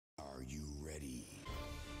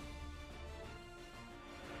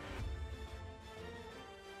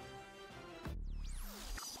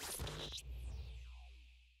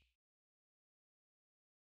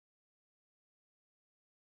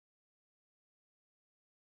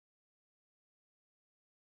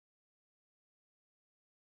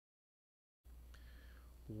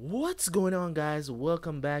What's going on, guys?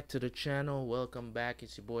 Welcome back to the channel. Welcome back.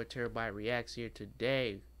 It's your boy Terabyte Reacts here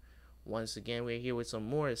today. Once again, we're here with some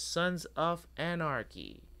more Sons of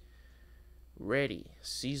Anarchy. Ready.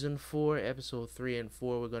 Season 4, episode 3 and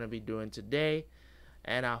 4 we're going to be doing today.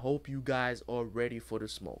 And I hope you guys are ready for the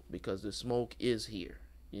smoke, because the smoke is here.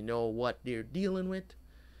 You know what they're dealing with,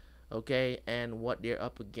 okay, and what they're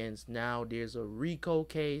up against now. There's a RICO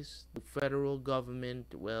case. The federal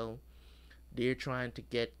government, well, they're trying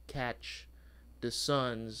to catch the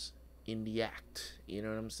Sons in the act. You know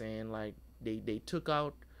what I'm saying? Like they took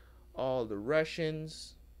out all the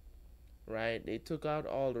Russians, right? They took out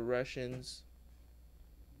all the Russians,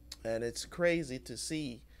 and it's crazy to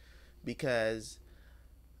see because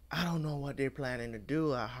I don't know what they're planning to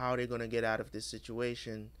do or how they're gonna get out of this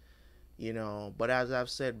situation. But as I've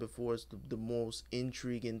said before, it's the most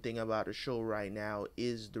intriguing thing about the show right now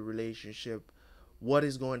is the relationship. What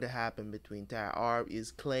is going to happen between Tara?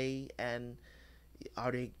 Is Clay and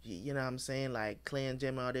are they, you know what I'm saying, like Clay and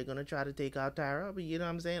Gemma, are they gonna try to take out Tara? But you know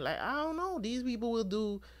what I'm saying, like, I don't know, these people will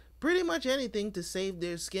do pretty much anything to save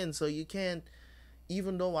their skin. So you can't,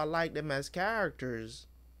 even though I like them as characters,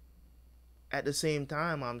 at the same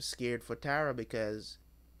time I'm scared for Tara, because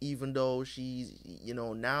even though she's,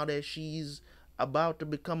 now that she's about to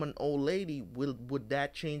become an old lady, would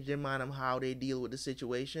that change their mind on how they deal with the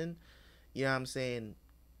situation? You know what I'm saying?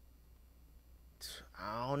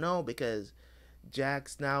 I don't know, because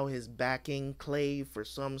Jax now is backing Clay for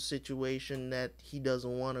some situation that he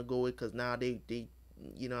doesn't want to go with, because now they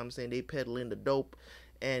you know what I'm saying, they peddling the dope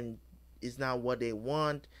and it's not what they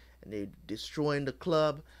want, and they're destroying the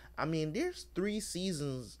club. I mean, there's 3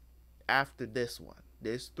 seasons after this one.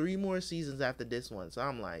 There's 3 more seasons after this one. So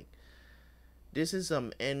I'm like, this is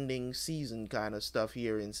some ending season kind of stuff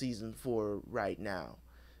here in season 4 right now.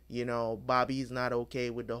 Bobby's not okay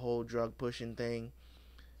with the whole drug pushing thing.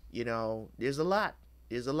 There's a lot.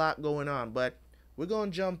 There's a lot going on, but we're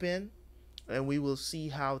going to jump in and we will see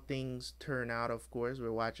how things turn out. Of course,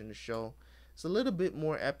 we're watching the show. It's a little bit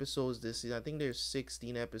more episodes this season. I think there's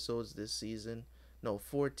 16 episodes this season. No,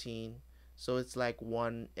 14. So it's like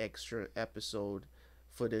one extra episode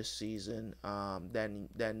for this season than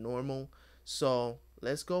normal. So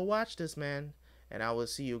let's go watch this, man, and I will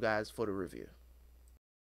see you guys for the review.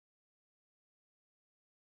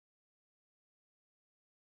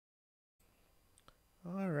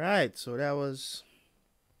 All right, so that was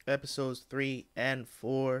episodes 3 and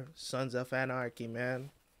 4, Sons of Anarchy, man.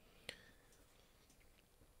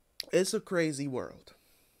 It's a crazy world.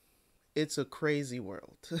 It's a crazy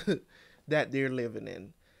world that they're living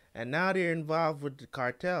in. And now they're involved with the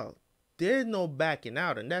cartel. There's no backing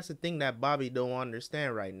out, and that's the thing that Bobby don't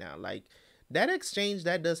understand right now. Like, that exchange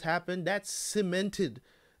that does happen, that cemented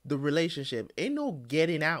the relationship. Ain't no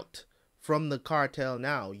getting out from the cartel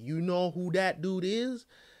now. You know who that dude is?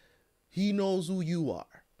 He knows who you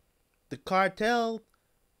are. The cartel,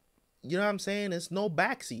 you know what I'm saying? It's no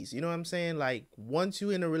backseas. You know what I'm saying? Like, once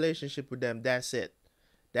you're in a relationship with them, that's it.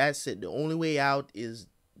 That's it. The only way out is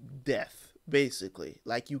death, basically.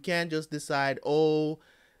 Like, you can't just decide, oh,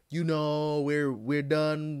 we're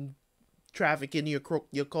done trafficking your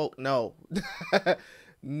coke. No.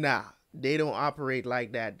 Nah. They don't operate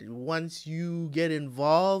like that. Once you get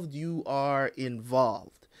involved, you are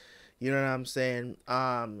involved. You know what I'm saying?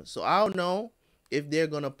 So I don't know if they're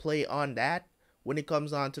gonna play on that when it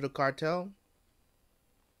comes on to the cartel.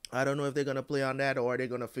 I don't know if they're gonna play on that, or they're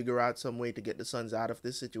gonna figure out some way to get the Sons out of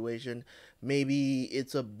this situation. Maybe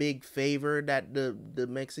it's a big favor that the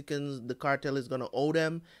Mexicans, the cartel, is gonna owe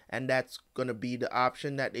them, and that's gonna be the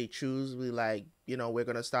option that they choose. We like, we're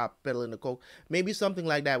gonna stop peddling the coke. Maybe something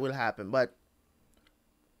like that will happen, but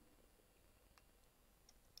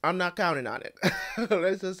I'm not counting on it.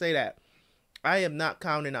 Let's just say that I am not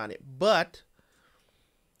counting on it, but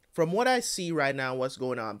from what I see right now, what's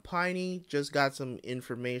going on, Piney just got some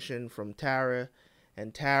information from Tara,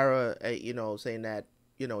 and Tara, saying that,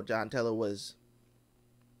 John Teller was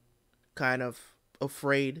kind of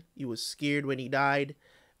afraid. He was scared when he died.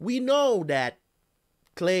 We know that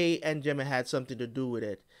Clay and Gemma had something to do with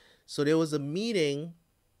it. So there was a meeting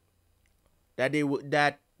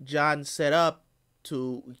that John set up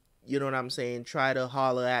to, you know what I'm saying, try to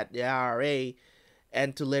holler at the IRA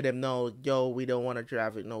and to let them know, yo, we don't want to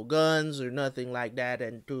traffic no guns or nothing like that,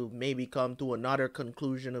 and to maybe come to another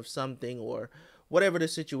conclusion of something or whatever the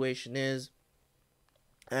situation is.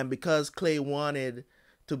 And because Clay wanted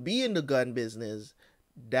to be in the gun business,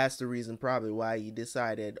 that's the reason probably why he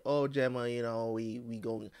decided, oh, Gemma, we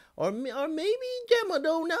go, or maybe Gemma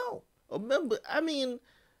don't know. I mean,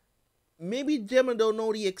 maybe Gemma don't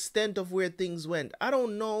know the extent of where things went. I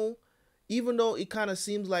don't know even though it kind of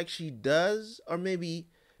seems like she does, or maybe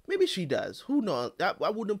she does. Who knows? I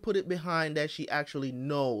wouldn't put it behind that she actually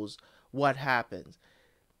knows what happens.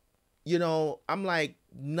 You know, I'm like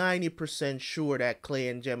 90% sure that Clay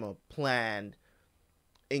and Gemma planned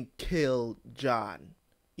and killed John.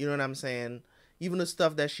 You know what I'm saying? Even the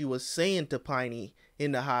stuff that she was saying to Piney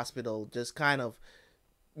in the hospital just kind of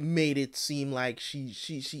made it seem like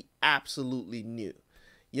she absolutely knew.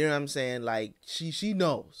 You know what I'm saying? Like she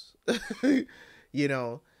knows. You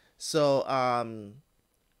know. So I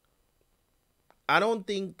don't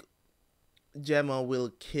think Gemma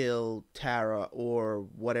will kill Tara or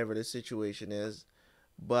whatever the situation is,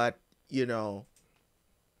 but you know,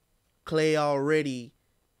 Clay already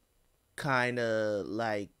kind of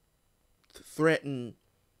like threatened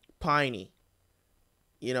Piney.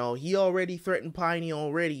 You know, he already threatened Piney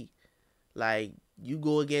already. Like, you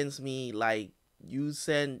go against me, like you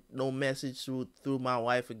send no message through my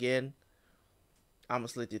wife again, I'ma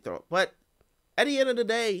slit your throat. But at the end of the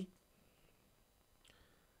day,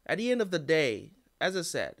 as I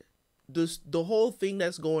said, the whole thing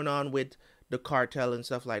that's going on with the cartel and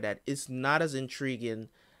stuff like that, it's not as intriguing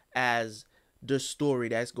as the story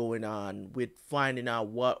that's going on with finding out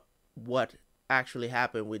what actually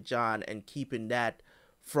happened with John and keeping that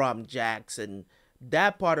from Jackson.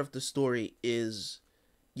 That part of the story is,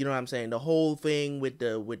 you know what I'm saying, the whole thing with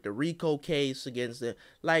the Rico case against the,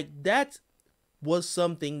 like, that was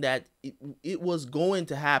something that it was going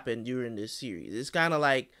to happen during this series. It's kind of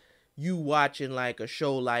like you watching like a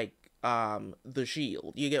show like The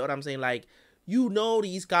Shield. You get what I'm saying? Like, you know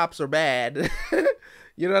these cops are bad.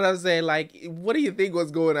 You know what I'm saying? Like, what do you think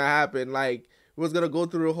was going to happen? Like, was going to go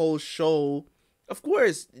through the whole show. Of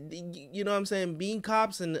course, you know what I'm saying? Being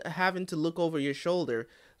cops and having to look over your shoulder,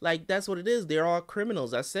 like, that's what it is. They're all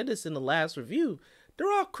criminals. I said this in the last review.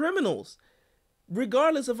 They're all criminals.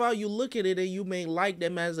 Regardless of how you look at it, and you may like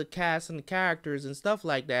them as a cast and characters and stuff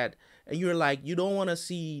like that, and you're like, you don't want to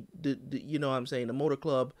see the you know what I'm saying, the Motor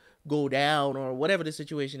Club go down or whatever the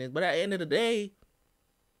situation is. But at the end of the day,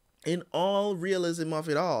 in all realism of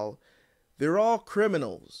it all, they're all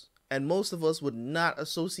criminals, and most of us would not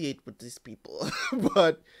associate with these people.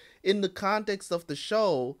 But in the context of the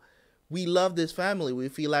show, we love this family. We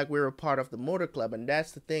feel like we're a part of the Motor Club, and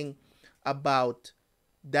that's the thing about,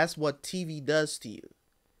 that's what TV does to you.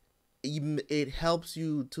 It helps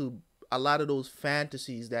you to a lot of those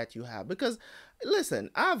fantasies that you have. Because,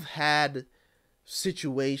 listen, I've had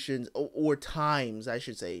situations, or times, I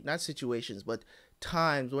should say, not situations, but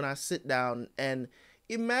times when I sit down and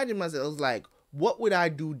imagine myself like, what would I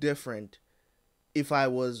do different if I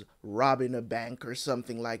was robbing a bank or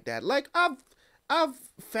something like that? Like, I've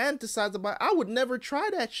fantasized about, I would never try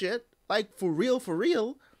that shit, like, for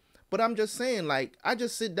real. But I'm just saying, like, I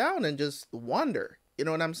just sit down and just wonder, you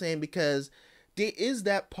know what I'm saying? Because there is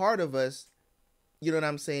that part of us, you know what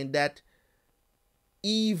I'm saying, that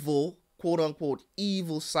evil, quote unquote,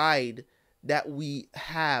 evil side that we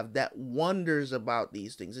have that wonders about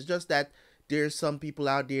these things. It's just that there's some people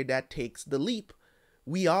out there that takes the leap.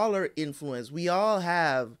 We all are influenced. We all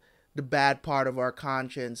have the bad part of our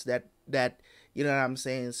conscience that you know what I'm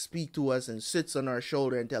saying, speak to us and sits on our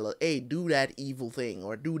shoulder and tell us, hey, do that evil thing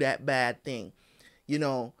or do that bad thing, you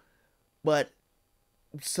know. But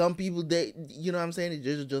some people, they, you know what I'm saying,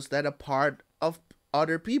 it's just that a part of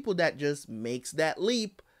other people that just makes that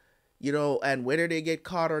leap, you know, and whether they get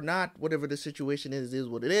caught or not, whatever the situation is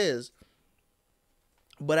what it is.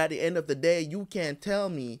 But at the end of the day, you can't tell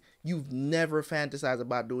me you've never fantasized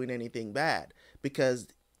about doing anything bad, because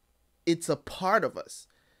it's a part of us.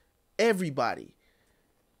 Everybody,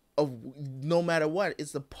 of no matter what,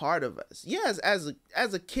 it's a part of us. Yes, as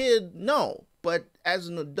a kid, no, but as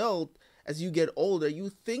an adult, as you get older, you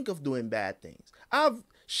think of doing bad things. I've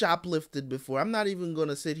shoplifted before. I'm not even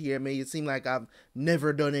gonna sit here and make it seem like I've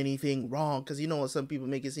never done anything wrong, because you know what, some people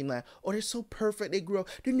make it seem like, oh, they're so perfect, they grew up,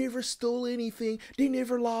 they never stole anything, they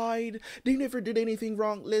never lied, they never did anything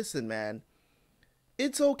wrong. Listen, man,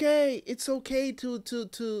 it's okay. It's okay to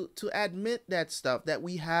admit that stuff, that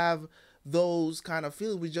we have those kind of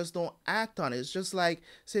feelings. We just don't act on it. It's just like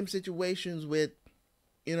same situations with,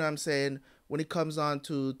 you know what I'm saying, when it comes on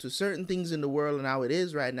to certain things in the world and how it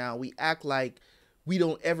is right now, we act like we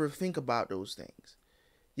don't ever think about those things.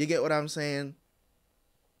 You get what I'm saying?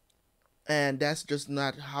 And that's just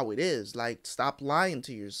not how it is. Like, stop lying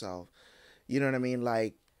to yourself. You know what I mean?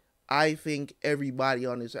 Like, I think everybody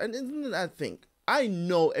on this, and I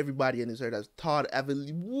know everybody on this earth has thought of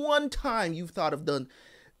one time you've thought of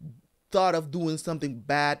doing something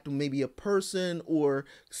bad to maybe a person, or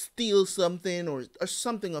steal something, or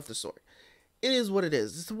something of the sort. It is what it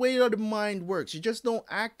is. It's the way the mind works. You just don't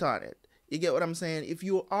act on it. You get what I'm saying? If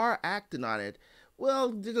you are acting on it,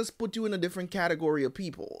 well, they just put you in a different category of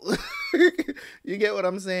people. You get what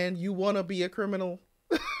I'm saying? You want to be a criminal?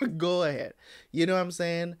 Go ahead. You know what I'm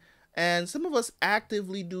saying? And some of us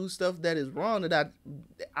actively do stuff that is wrong, that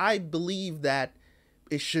I believe that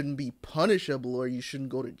it shouldn't be punishable, or you shouldn't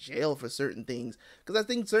go to jail for certain things. Because I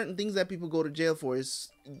think certain things that people go to jail for, is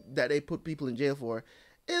that they put people in jail for,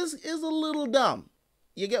 is a little dumb.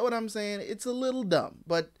 You get what I'm saying? It's a little dumb,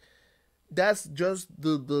 but that's just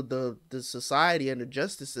the society and the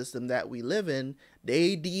justice system that we live in.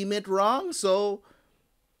 They deem it wrong, so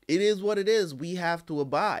it is what it is. We have to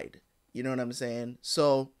abide. You know what I'm saying?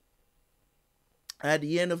 So at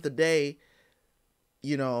the end of the day,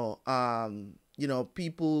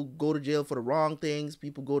 people go to jail for the wrong things.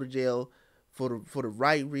 People go to jail for the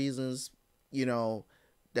right reasons. You know,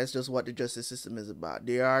 that's just what the justice system is about.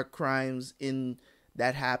 There are crimes in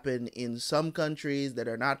that happen in some countries that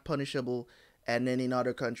are not punishable, and then in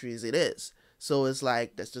other countries it is. So it's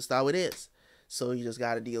like, that's just how it is. So you just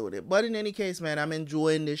got to deal with it. But in any case, man, I'm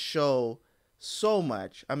enjoying this show so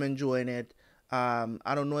much. I'm enjoying it. I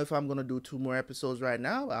don't know if I'm gonna do 2 more episodes right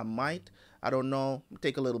now. I might. I don't know.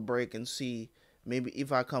 Take a little break and see. Maybe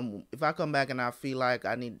if I come back and I feel like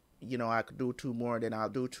I need, I could do 2 more, then I'll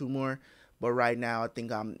do 2 more. But right now, I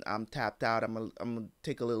think I'm tapped out. I'm gonna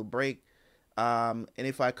take a little break. And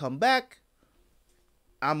if I come back,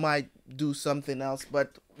 I might do something else.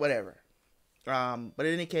 But whatever. But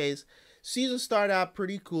in any case, season started out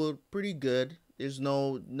pretty cool, pretty good. There's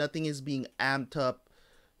nothing is being amped up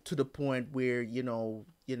to the point where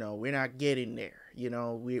we're not getting there.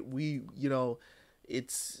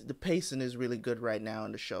 It's the pacing is really good right now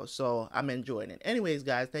in the show, so I'm enjoying it. Anyways,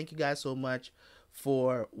 guys, thank you guys so much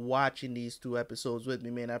for watching these 2 episodes with me,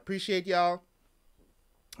 man. I appreciate y'all,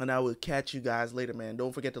 and I will catch you guys later, man.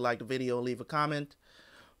 Don't forget to like the video and leave a comment.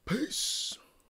 Peace.